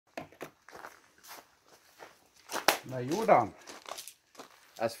Na gut dann.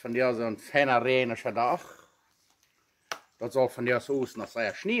 Das ist von dir so ein feiner rheinischer Tag. Das soll von dir so aus noch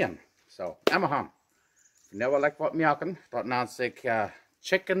sehr schneien. So, immer haben. Von der will ich was merken. Das nennt sich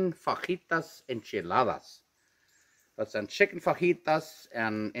Chicken Fajitas Enchiladas. Das sind Chicken Fajitas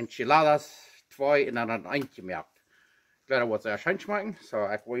und Enchiladas, zwei ineinander eingemerkt. Ich glaube, das wird sehr schön schmecken. So,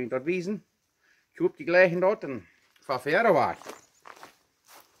 ich will Ihnen das wiesen. Ich habe die gleichen dort und verfehre war.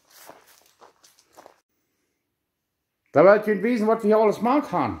 Da will ich Ihnen wiesen, was wir hier alles machen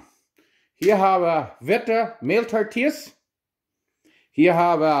kann. Hier haben wir Witte Mehltortillas. Hier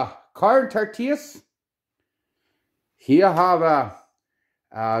haben wir Korntortillas. Hier haben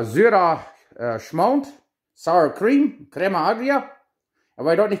wir Syra Schmand, Sour Cream, Crema Agria.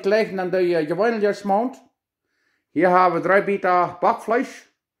 Aber dort nicht gleich an die gewöhnliche Schmand. Hier haben wir 3 Biter Backfleisch,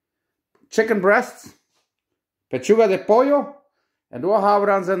 Chicken Breasts, Pechuga de Pollo. Und da haben wir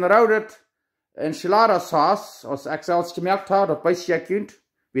dann so ein rotes Enchiladas Sauce, als ich selbst gemerkt habe, das weiß ich könnt.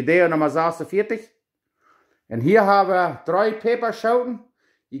 Wie der nochmal Sauce fertig. Und hier haben wir 3 Peperschoten.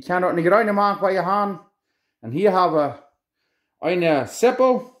 Die kann dort nicht rein machen, weil ihr haben. Und hier haben wir eine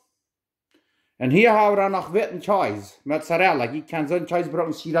Sippel. Und hier haben wir dann noch witten Käse, Mozzarella. Die kann so einen Käse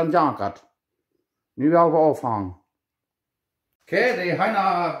brauchen, die dann jankert. Nu werden wir aufhängen. Okay, die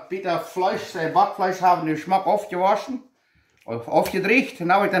eine Biter Fleisch, Backfleisch haben den Geschmack aufgewaschen. Aufgedreht. Und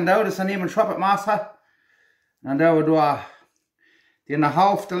dann dann da, das daneben ein Schoppet Maß hat. Dann da wir da die eine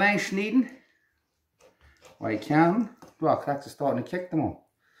Hälfte lang schneiden. Weil ich kann. Da kriegst du es da nicht gekriegt.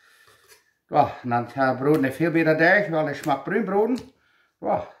 Da, und dann kann Brot nicht viel besser durch, weil ich mag Brühbroten.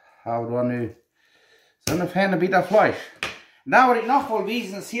 Da, haben wir da nu so eine feine Biter Fleisch. Na, was ich noch will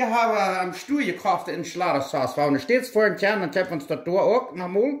wissen, ist, hier haben wir am Stuhl gekaufte Enchiladas-Sauce. Weil wir stets vorhin kennen, dann können wir uns das da auch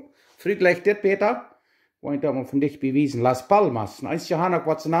nochmal. Früh gleich das Peter. Wollte ich da mal von dich bewiesen. Las Palmas. Und eins Johanna,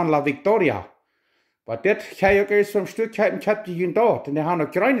 was in La Victoria. Aber das kann ich auch erst vom Stück halten, ich hab die dort. Und die haben noch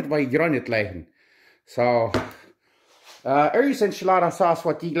geräunet, weil ich geräunet liegen. So. Erst Enchiladas-Sauce,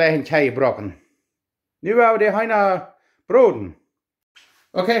 was die gleichen kann ich brauchen. Nu wollen wir die Heiner broten.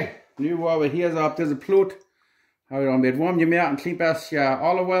 Okay. Nu wollen wir hier so auf diese Plut. Haben wir dann mit warm gemacht und klein bisschen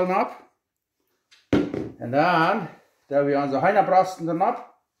Olive Oil ab. Und dann, da wir unsere Heinerbrasten dann ab.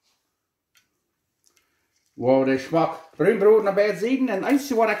 Wo der Geschmack Brühbrot noch bei siegen. Und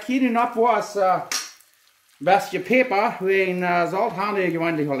eins, was ich hier noch war, ist ein bisschen Pfeffer, wegen Salz haben wir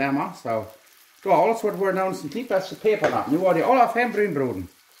gewöhnlich auch immer. So, da alles, was wir noch uns ein klein bisschen Pfeffer haben. Nu war die alle fein Brühbroten.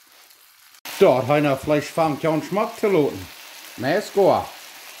 Dort haben wir Fleisch fangt ja einen Geschmack zu lassen. Na, ist gut.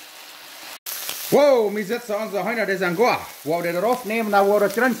 Wow, wir sitzen unsere Heiner, das ist ein Goa. Wo wir drauf nehmen, da wurde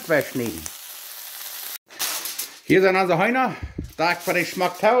das Grenz wegschneiden. Hier sind unsere Heiner. Da für den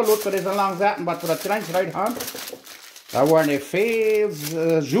Geschmack toll, lassen wir das so lang setzen, was wir das Grenz rein haben. Da waren die viel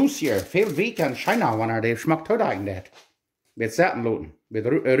juicier, viel weicher und scheiner, wenn er den Geschmack toll eigentlich hat. Mit setzen lassen, mit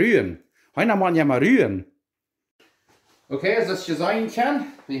rühren. Heiner muss ja mal rühren. Okay, as es je sein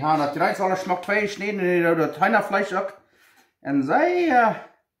kann, wir haben das Grenz alle Geschmack toll geschnitten, und das Heinerfleisch auch. Und sehr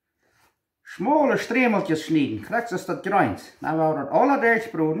schmale Strämelchen schneiden. Kriegst du das Grenz. Dann werden wir das alle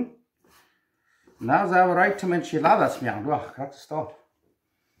durchbroten. Und dann sind wir reif zum Enchiladas machen. Da, kriegst du das dort.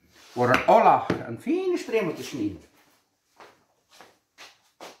 Wo wir das alle ein feine Strämelchen schneiden.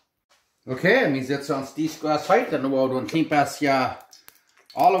 Okay, wir setzen uns dies Glas weiter. Dann wollen wir ein klein bisschen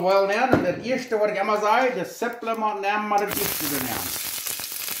Olive Oil nehmen. Und das erste, was ich immer sage, das Simple nehmen wir das erste nehmen.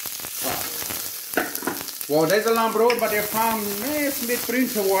 Wo diese lang Brot, was wir fangen, ist mit grün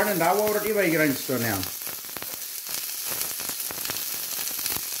zu werden, da wollen wir das übergrenzt zu nehmen.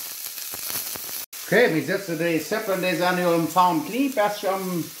 Okay, wir setzen die Sippeln, die sind hier im Fahm klein,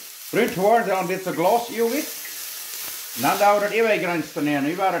 bisschen grün zu werden, dann wird das Glas übrig. Und dann da wir das übergrenzt zu nehmen.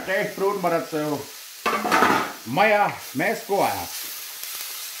 Über das Teichbrot, weil das so mehr gut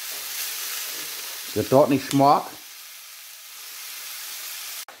ist. Das dort nicht schmeckt.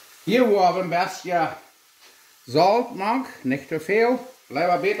 Hier haben wir ein bisschen Salz mag, nicht zu viel.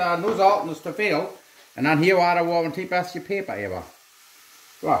 Lieber besser nur Salz als zu viel. Und dann hier waren wir ein bisschen Pfeffer über.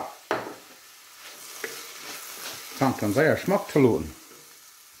 So. Fängt dann sehr Geschmack zu lassen.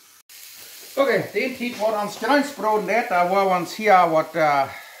 Okay, den Tief wird uns Grenzbrot nicht. Da wollen wir uns hier was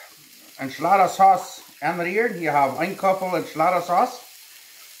Enchiladas-Sauce anrühren. Hier haben wir ein Koppel Enchiladas-Sauce.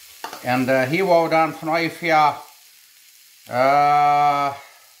 Und hier wollen wir dann von ungefähr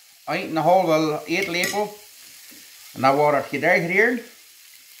 1,5 Etelepel. Und dann wordt het gedurcht.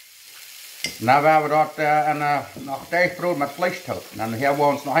 En dan werden we dat nog duigbrood met vlees tot. En dan hebben we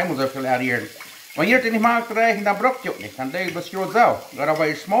ons nog helemaal zoveel hier. Maar je het niet maakt krijgen, dan brokt je ook niet. Dan doe je het zo. Dan wil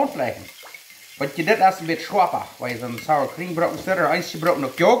je smoot leggen. Maar je dit is een beetje schwapper. Waar je zo'n sour cream brokken zit. Er eentje brokken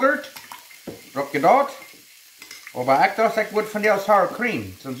op yoghurt. Brok je dat. Aber ich dachte, ich würde von der Sour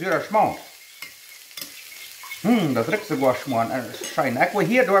Cream, so ein süßer Schmand. Das riecht sogar schmand. Schein. Ich will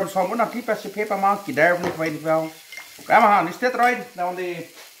hier durch so ein bisschen Pfeffer machen, die darf nicht, weiß ich wel. Ga maar aan, is dit rein? Dan die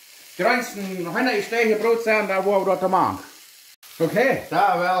grenzen, Heine is tegen brood zijn, daar worden we dat maken. Oké,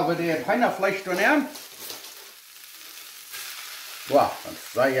 daar wel we dit Heinerfleisch doen. Wow,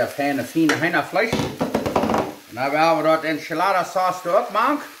 dat is ja fijne Heinerfleisch. En dan willen we dat enchiladas saus erop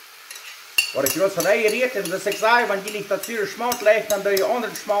maken. Wat ik juist had eet, en dus ik zei, want je niet dat zure schmand legt, dan doe je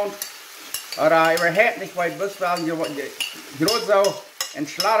andere schmand. Maar überhaupt niet, weil best wel je groot zo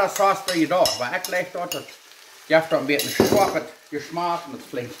enchiladas saus doe je daar. Maar ik leg dat. Je hebt een beetje schwappet gesmaakt en het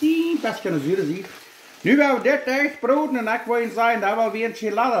vielleicht een beetje zuur ziet. Nu willen we dit echt broden en ik wil je zeggen, dat wil we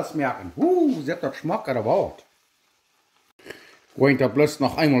enchiladas maken. Zit dat smaak er wat. Ik wil je dat bloß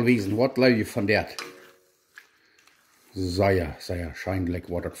nog eenmaal wezen, wat leuk je van dit. Sehr scheinlich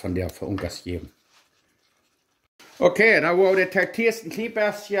wordt het van der voor ons gegeven. Oké, dan willen we de tortillas een klein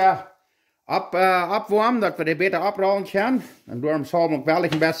beetje opwarmen, dat we die beter oprollen kunnen. En door hem zal we ook wel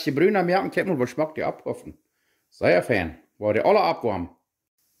een beetje bruiner maken. Kijk maar, wat smaakt die ophoffen. Sehr fein. War die alle abwarm.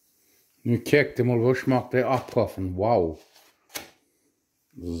 Nu kijk je maar, hoe smaakt die abhoffen. Wow.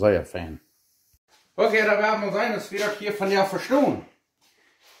 Sehr fein. Oké, dan werden we zijn, dat we hier van der verstaan.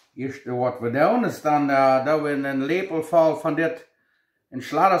 Eerste wat we doen, is dan dat we een lepelval van dit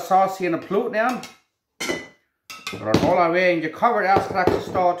enchiladas saus hier in de ploot nemen. Dan alle wegen gecoverd erst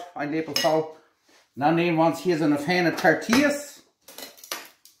staat, een lepelval. Dan nemen we ons hier zo'n fijne tortillas.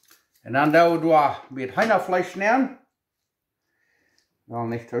 En dan doen we een beetje Heinerfleisch nemen. Wel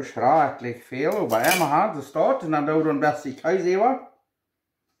niet te schraaglijk veel, maar helemaal het staat. En dan doen we een beetje kaas over.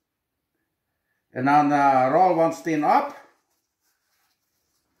 En dan rollen we ons den op.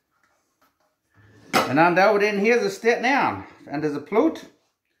 En dan doen we den hier zo steeds nemen. En deze ploot.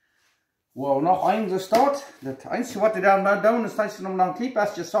 Waar nog een zo staat. Het enige wat je dan doen is dat je nog een klein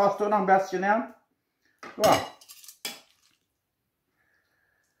beetje saus doen, nog een beetje nemen. Zo.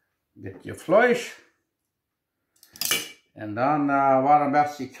 Beetje Fleisch. En dan war een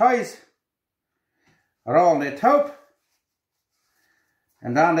beetje kaas. Rollen dit op.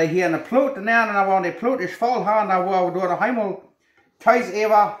 En dan hier in de ploot nemen. En dan wanneer de ploot is vol gaan, dan worden we door de hemel kaas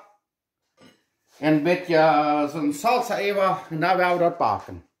even. En een beetje zo'n salsa even. En dan willen we dat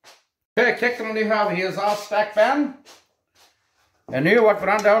bakken. Oké, kijk dan, nu hebben we hier zo'n stekpan. En nu wat we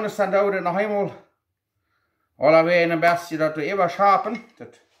dan doen is, dan doen we de hemel. Allebei een beetje dat we even schapen.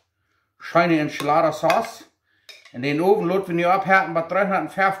 Scheine enchiladas saus. En den oven laten we nu ophetten bij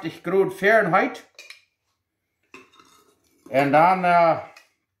 350 Grad Fahrenheit. En dan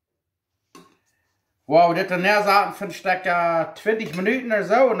waar we dit neerzetten voor een stuk 20 minuten of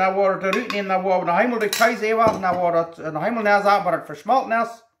zo. En dan wordt het eruit nemen, dan worden we nog helemaal de kaas even. En dan wordt het nog helemaal neerzetten waar het versmolten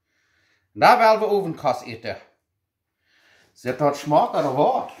is. En dan willen we ovenkaas eten. Zit dat smaak er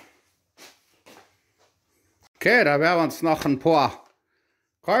wat? Oké, dan willen we ons nog een paar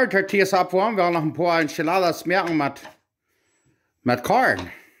Korn-tortillas abwarmen. Wir wollen noch ein paar enchiladas merken mit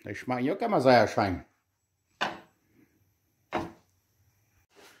Korn. Die schmecken auch immer sehr schön.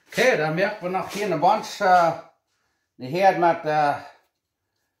 Okay, dann merken wir noch hier eine Bunch eine Herd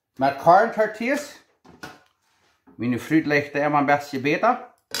mit Korn-tortillas. Meine Früh legt immer ein bisschen besser.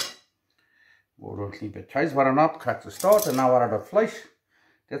 Wo das liebe Käse war noch, kriegt es dort und dann war das Fleisch.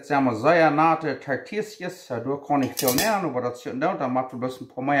 Jetzt haben wir sehr nate Tortillas, dadurch kann ich viel nähern, aber das sieht nicht, dann machen wir bloß ein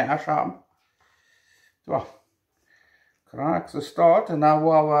paar mehr Asche haben. So, kriegst es dort und dann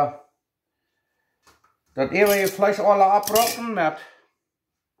wollen wir das ewige Fleisch alle abrocken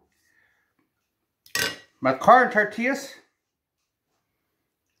mit Korn-Tortillas.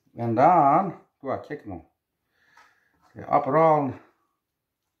 Und dann, kijk mal, die abrollen.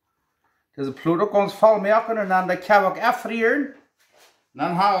 Deze ploeg ook ons vol merken en dan kan we ook afvrieren.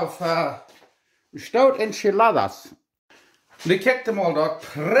 Dan hebben we gestoot enchiladas. Nu kijk je mal, dat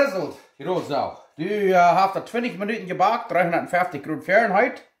krizzelt hier zo. Nu heeft dat 20 minuten gebakken, 350 Grad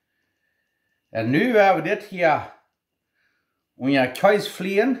Fahrenheit. En nu hebben we dit hier onder kaas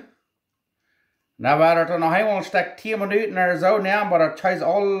vliegen. Dan wordt het nog helemaal een stuk 10 minuten of zo nemen, maar dat kaas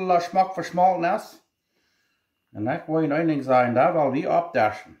alle smaak versmolten is. En ik wil je één ding zeggen, dat wil we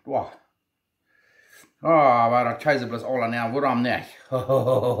opdassen. Maar dat kaas bloß alle nemen, waarom niet?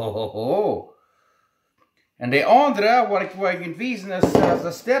 En de andere, wat ik wil je wijzen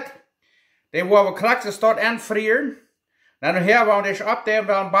is dit. Die willen we krachtig start aanvrieren. Dan hebben we deze opnemen,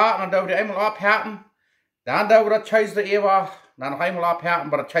 dan baten, dan doen we die eenmaal ophetten. Dan doen we dat kaas er even, dan nog eenmaal ophetten,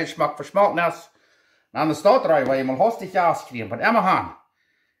 maar dat kaas smaak versmolten is. Dan is dat eruit, waar je maar hastig auskriegen. Maar immer gaan.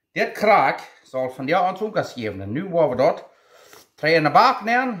 Dit kraak zal van jou aan toe geven. En nu willen we dat 3 in de bak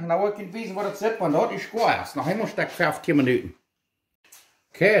nemen. En dan wil ik niet weten wat het zit, want dat is goed. Nog helemaal stuk 15 minuten.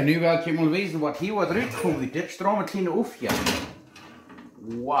 Oké, nu wil ik je maar weten wat hier wat eruit komt. Dit stroomt in de oefje.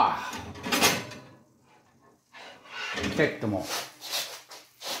 Wauw. Kijk maar.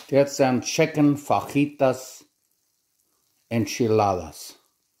 Dit zijn chicken fajitas enchiladas.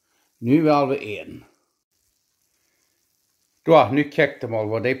 Nu willen we eten. Daar, nu kijk maar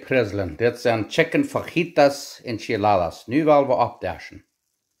wat die prizzelen. Dit zijn chicken fajitas enchiladas. Nu willen we opdassen.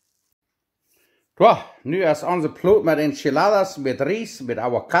 Daar, nu is onze plaat met enchiladas, met rijst, met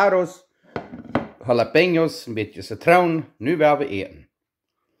avocados, jalapenos, een beetje citroen. Nu willen we eten.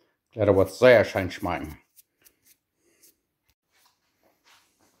 Dat wordt zeer schön smaken.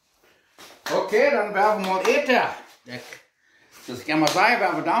 Oké, dan willen we maar eten. Dus ik kan maar zeggen, we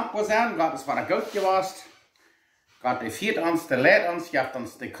hebben dankbaar zijn. Dat is wat goed geweest. God, de viert ons, de leidt ons, geeft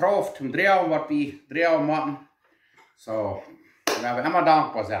ons de kracht om draaien wat we draaien moeten. Zo, we hebben immer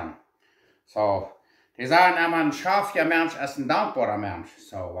dankbaar zijn. Zo, die zeggen immer, een schaafje mens is een dankbare mens.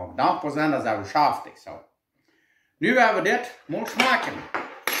 Zo, als we dankbaar zijn, dan zijn we schaaftig. Zo. Nu hebben we dit moet smaken.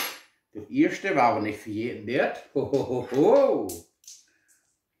 Het eerste, waar we niet vergeten, dit. Ho, ho, ho, ho.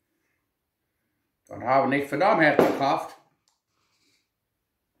 Dan hebben we niet verdammt het gekocht.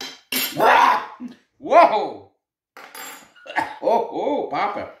 Ah! Wow! Oh, oh,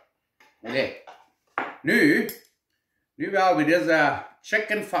 papa. Oké. Nu willen we deze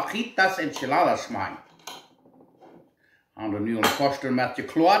chicken fajitas enchiladas maken. En dan nu een kosten met je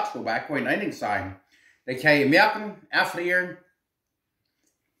kloot, wobei ik kan één ding zeggen. Dat ga je merken, afvrieren.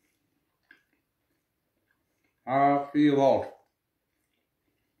 Zie je wat.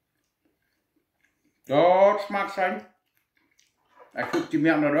 Dat smaakt zijn. Ik hoef die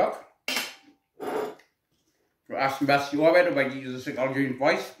meer naar ook. Voor als een beetje arbeiden, weil je zich al goed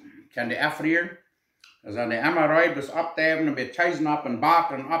weet, kan je afvrieren. Dan zijn de emmer rijp, dus opdijven, een beetje cheesen op en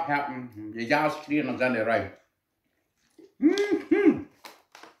bakken en opheffen. Je jas krijgen, dan zijn die rijp.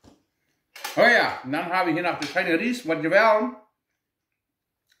 Oh ja, en dan hebben we hier nog de kleine rijst, wat je wil.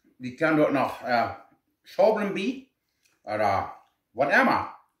 Die kan dort nog schobelen bij. Oder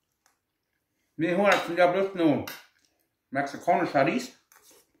whatever. Nee, hoor, ik vind bloß nur mexikanische rijst.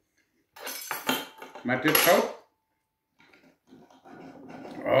 Met dit zo.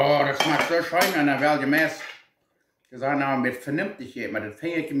 Oh, dat smaakt zo schön. En dan wil je mes. Je zou nou met vernünftig, maar dat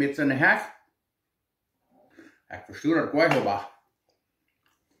vind ik met zijn heg. Ik verstuur dat gleich aber.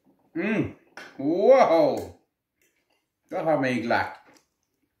 Wow. Dat heeft mij gelakt.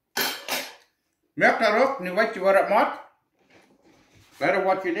 Merk dat ook, nu weet je wat het maakt. Verder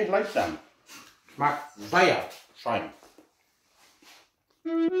wat je niet lijkt dan. Smaakt zeer schön.